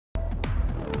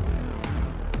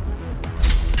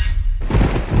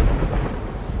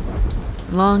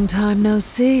Long time no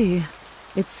see.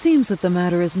 It seems that the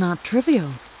matter is not trivial,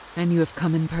 and you have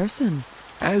come in person.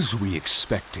 As we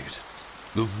expected,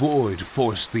 the Void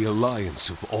forced the alliance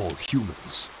of all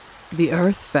humans. The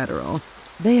Earth Federal.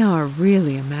 They are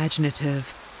really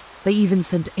imaginative. They even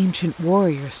sent ancient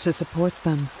warriors to support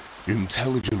them.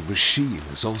 Intelligent Machine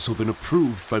has also been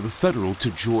approved by the Federal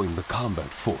to join the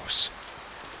combat force.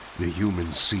 The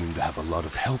humans seem to have a lot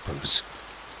of helpers.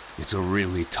 It's a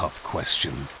really tough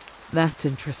question. That's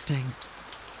interesting.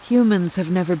 Humans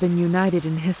have never been united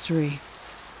in history.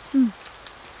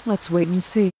 Let's wait and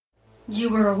see. You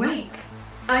were awake.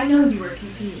 I know you were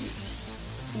confused.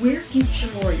 We're future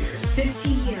warriors 50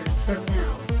 years from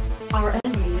now. Our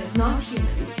enemy is not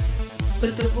humans,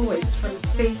 but the voids from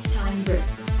space-time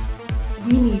rifts.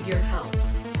 We need your help.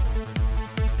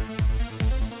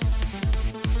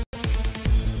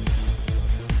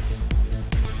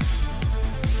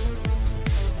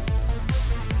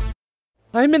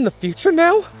 I'm in the future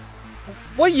now?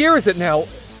 What year is it now?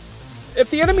 If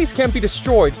the enemies can't be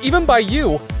destroyed, even by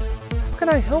you, how can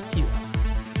I help you?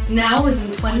 Now is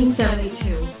in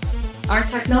 2072. Our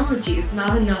technology is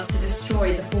not enough to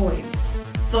destroy the voids.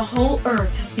 The whole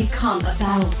Earth has become a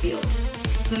battlefield.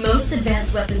 The most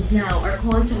advanced weapons now are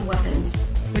quantum weapons,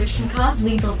 which can cause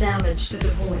lethal damage to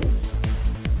the voids.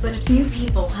 But few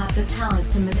people have the talent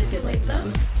to manipulate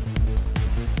them.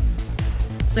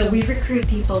 So we recruit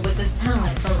people with this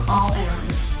talent from all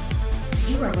eras.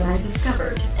 You are what I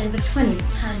discovered in the 20s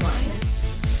timeline.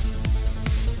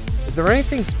 Is there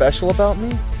anything special about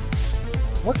me?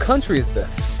 What country is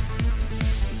this?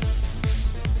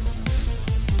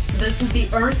 This is the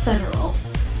Earth Federal.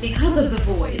 Because of the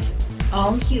Void,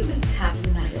 all humans have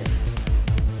united.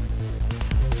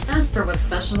 As for what's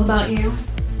special about you,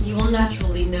 you will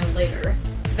naturally know later.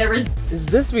 Is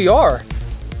this VR?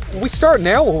 Will we start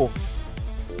now?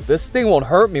 This thing won't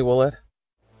hurt me, will it?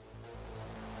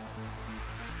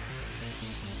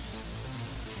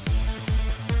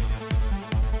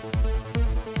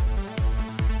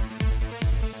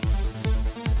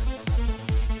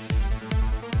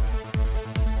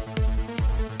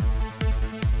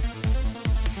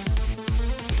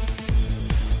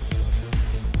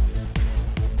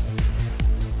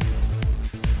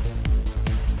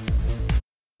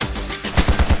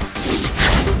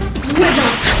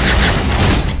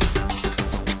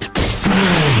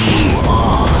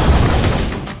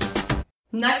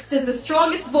 Next is the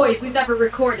strongest void we've ever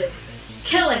recorded.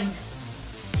 Killing!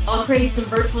 I'll create some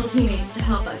virtual teammates to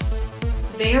help us.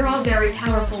 They are all very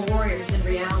powerful warriors in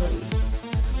reality.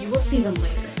 You will see them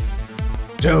later.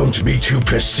 Don't be too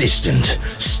persistent.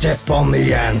 Step on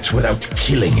the ant without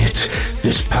killing it.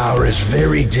 This power is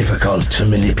very difficult to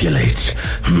manipulate.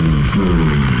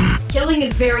 Killing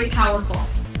is very powerful.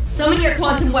 Summon your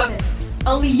quantum weapon.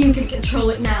 Only you can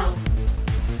control it now.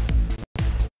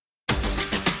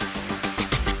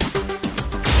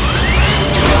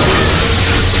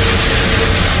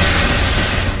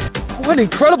 What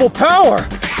incredible power!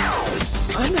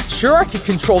 I'm not sure I can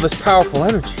control this powerful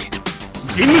energy.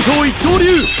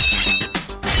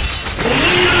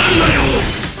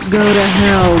 Go to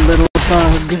hell, little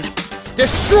bug.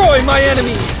 Destroy my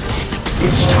enemies!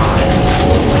 It's time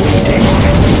for bleeding.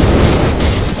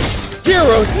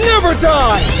 Heroes never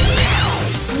die!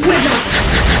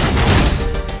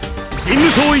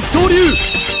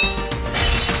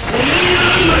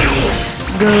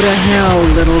 Go to hell,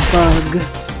 little bug.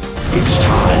 It's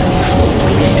time for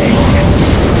bleeding.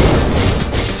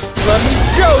 Let me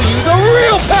show you the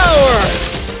real power!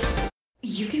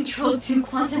 You control 2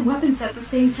 quantum weapons at the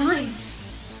same time.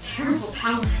 Terrible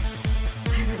power.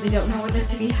 I really don't know whether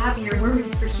to be happy or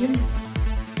worried for humans.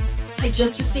 I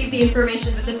just received the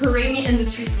information that the Piranha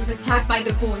Industries was attacked by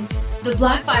the Void. The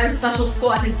Blackfire Special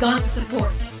Squad has gone to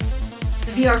support.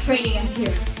 The VR training ends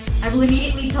here. I will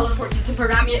immediately teleport you to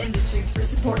Piranha Industries for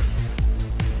support.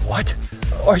 What?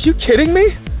 Are you kidding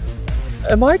me?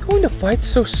 Am I going to fight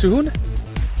so soon?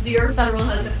 The Earth Federal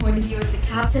has appointed you as the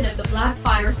captain of the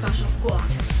Blackfire Special Squad.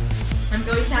 I'm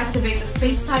going to activate the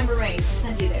space-time array to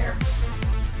send you there.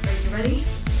 Are you ready?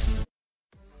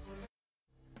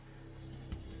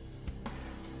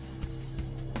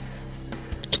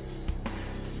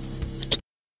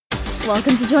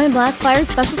 Welcome to join Blackfire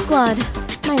Special Squad.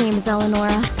 My name is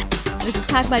Eleonora. I was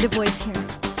attacked by the Voids here.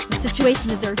 The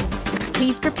situation is urgent.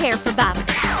 Please prepare for battle.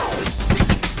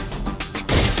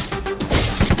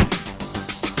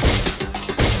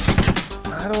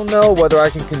 I don't know whether I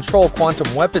can control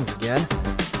quantum weapons again.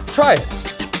 Try it.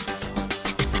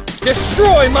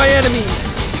 Destroy my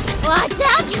enemies! Watch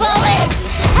out, bullets!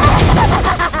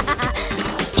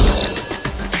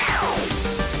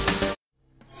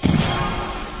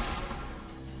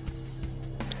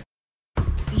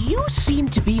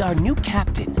 our new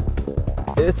captain.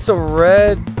 It's a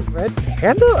red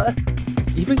panda?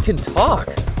 Even can talk.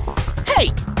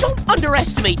 Hey, don't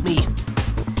underestimate me!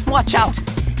 Watch out!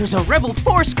 There's a rebel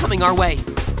force coming our way!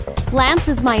 Lance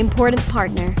is my important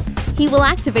partner. He will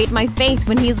activate my faith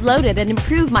when he is loaded and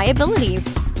improve my abilities.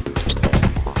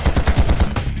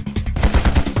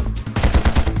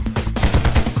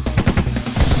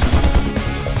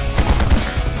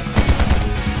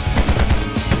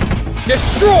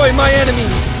 Destroy my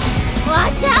enemies!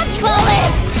 Watch out,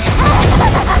 bullets!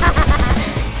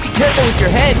 Be careful with your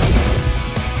head!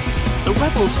 The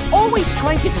rebels always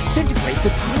trying to disintegrate the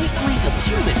Great League of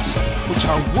Humans, which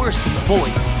are worse than the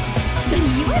Voids. But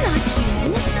you are not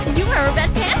human. You are a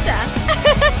red panda.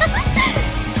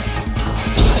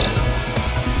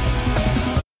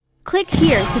 Click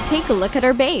here to take a look at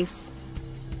our base.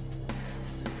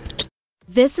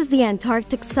 This is the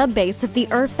Antarctic subbase of the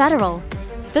Earth Federal.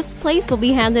 This place will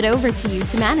be handed over to you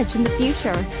to manage in the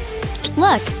future.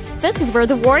 Look, this is where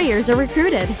the warriors are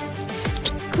recruited.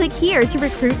 Click here to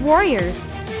recruit warriors.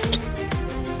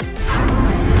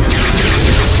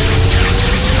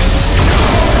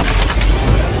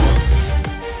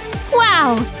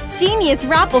 Wow! Genius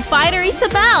Rappel Fighter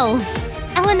Isabelle!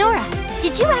 Eleonora,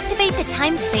 did you activate the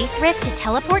time-space rift to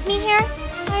teleport me here?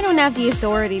 I don't have the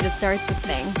authority to start this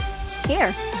thing.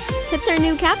 Here, it's our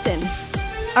new captain.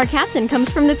 Our captain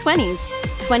comes from the 20s.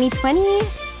 2020,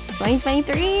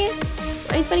 2023,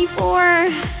 2024.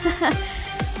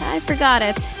 I forgot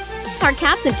it. Our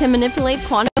captain can manipulate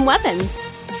quantum weapons.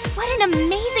 What an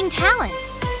amazing talent!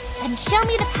 Then show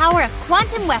me the power of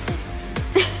quantum weapons.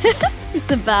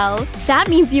 Isabelle, that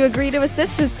means you agree to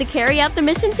assist us to carry out the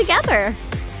mission together.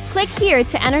 Click here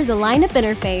to enter the lineup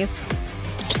interface.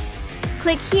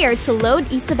 Click here to load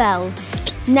Isabelle.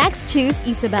 Next, choose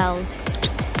Isabelle.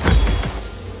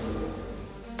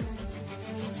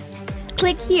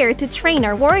 Click here to train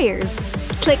our warriors.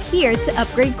 Click here to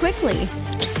upgrade quickly.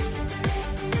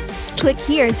 Click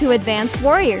here to advance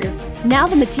warriors. Now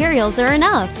the materials are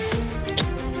enough.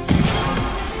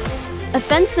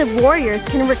 Offensive warriors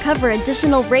can recover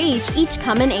additional rage each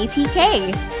common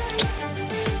ATK.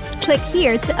 Click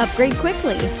here to upgrade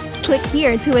quickly. Click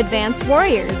here to advance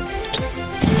warriors.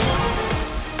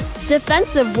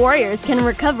 Defensive warriors can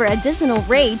recover additional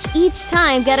rage each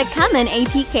time get a common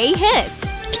ATK hit.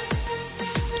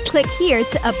 Click here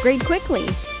to upgrade quickly.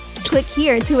 Click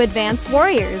here to advance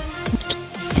warriors.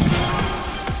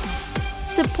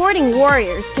 Supporting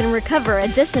warriors can recover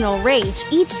additional rage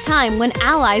each time when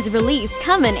allies release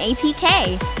common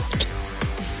ATK.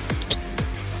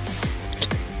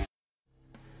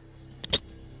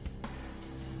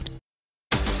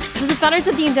 The defenders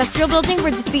of the industrial building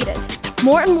were defeated.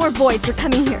 More and more voids are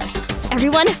coming here.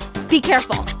 Everyone, be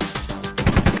careful.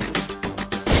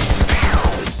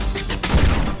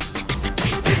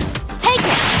 Take it!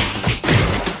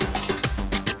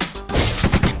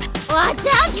 Watch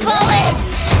out, bullets!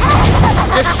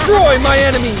 Destroy my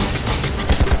enemies!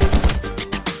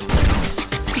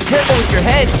 Be careful with your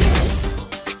head!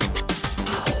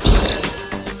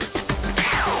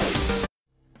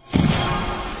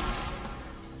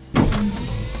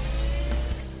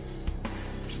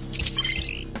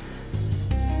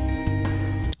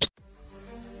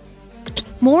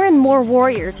 More and more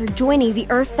warriors are joining the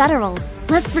Earth Federal.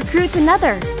 Let's recruit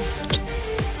another.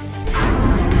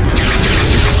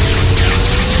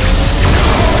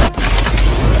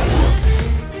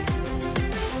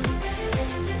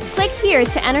 Click here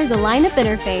to enter the lineup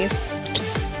interface.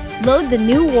 Load the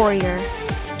new warrior.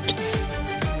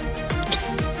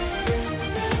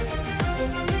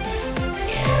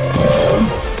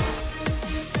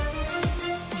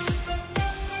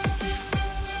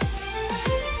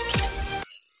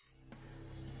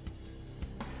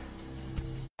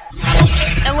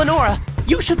 Eleonora,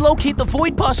 you should locate the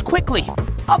Void Boss quickly.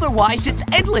 Otherwise, it's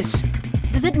endless.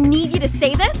 Does it need you to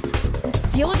say this? Let's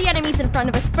deal with the enemies in front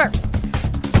of us first.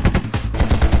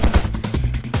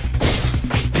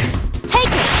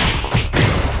 Take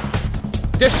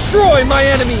it! Destroy my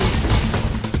enemies!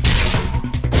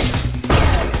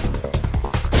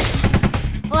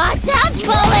 Watch out,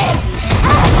 bullets!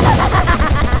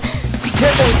 Be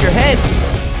careful with your head!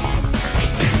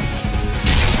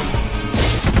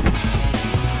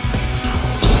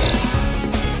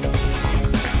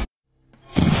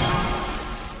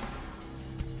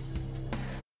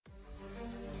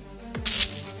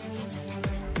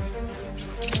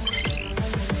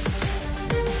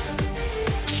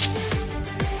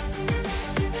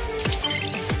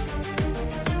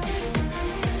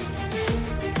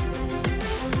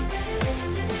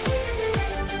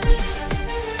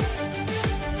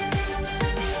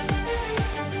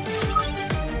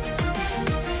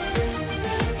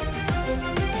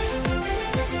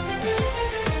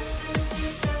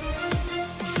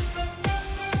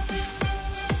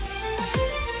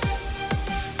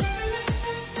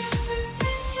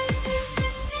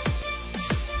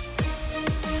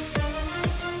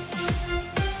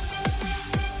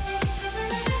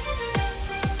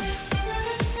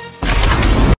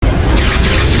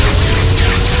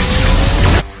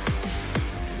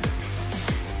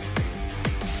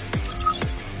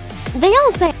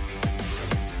 all say...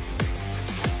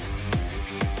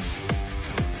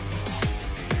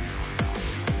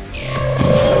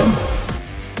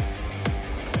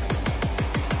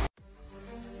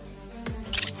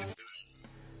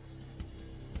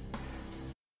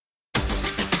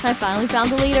 I finally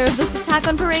found the leader of this attack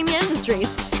on Paramia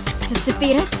Industries. Just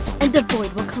defeat it, and the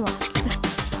void will collapse.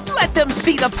 Let them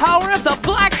see the power of the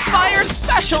Black Fire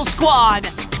Special Squad!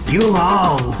 You'll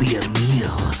all be a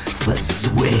meal for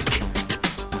Zwick.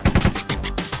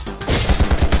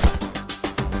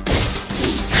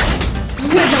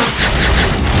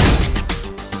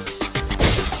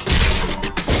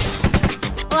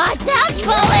 Watch out,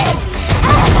 bullets!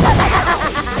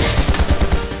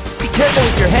 Be careful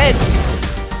with your head!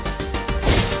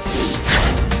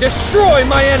 Destroy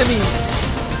my enemies!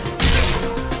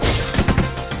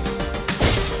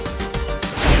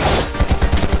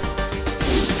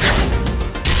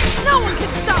 No one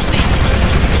can stop me!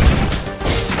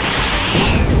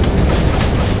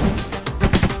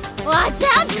 Watch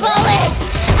out, bullets!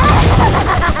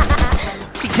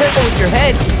 Be careful with your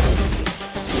head!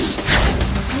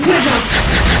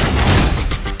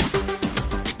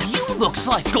 You looks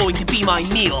like going to be my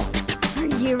meal! Are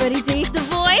you ready to eat the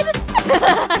void?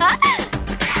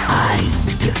 I'm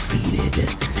defeated,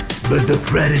 but the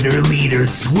Predator leader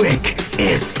Zwick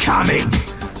is coming.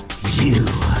 You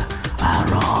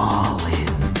are all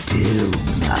in doom.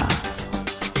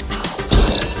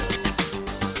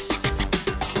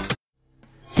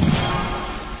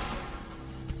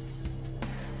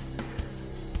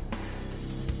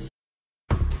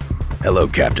 Hello,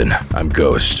 Captain. I'm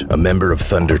Ghost, a member of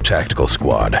Thunder Tactical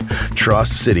Squad.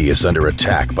 Trost City is under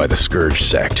attack by the Scourge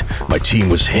sect. My team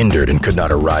was hindered and could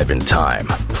not arrive in time.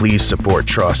 Please support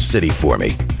Trost City for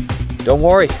me. Don't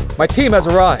worry, my team has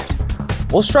arrived.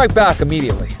 We'll strike back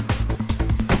immediately.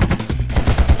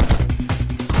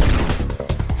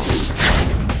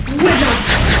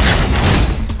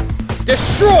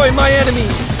 Destroy my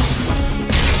enemies!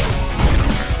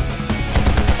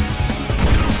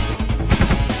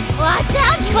 Watch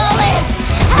out, bullets!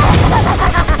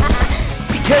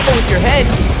 Be careful with your head!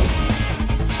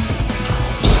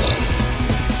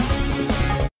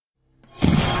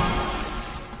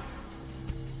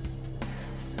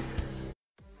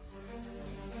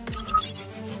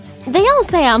 They all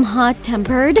say I'm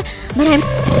hot-tempered, but I'm...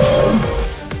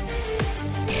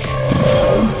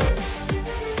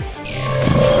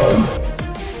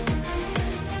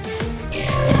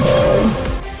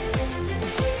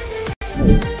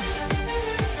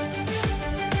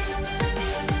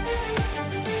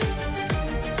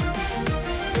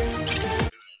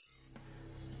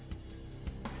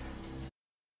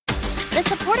 The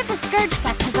support of the Scourge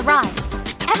sect has arrived.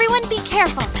 Everyone be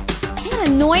careful. What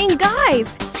annoying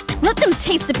guys! Let them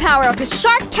taste the power of the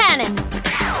shark cannon!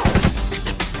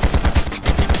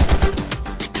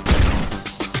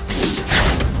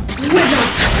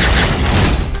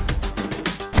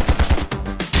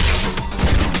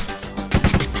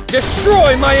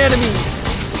 Destroy my enemies!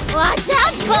 Watch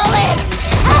out, bullets!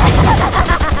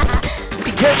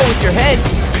 Be careful with your head!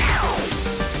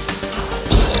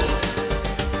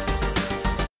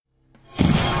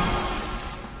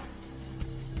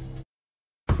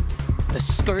 The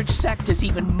Scourge sect is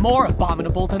even more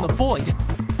abominable than the Void.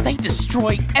 They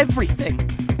destroy everything.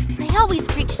 They always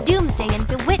preach doomsday and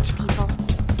bewitch people.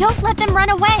 Don't let them run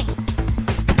away.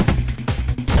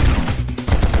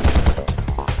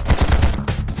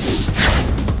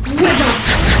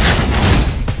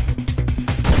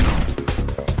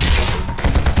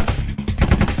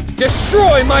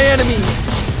 Destroy my enemies!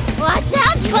 Watch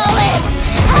out, bullets!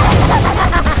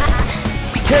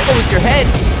 Be careful with your head!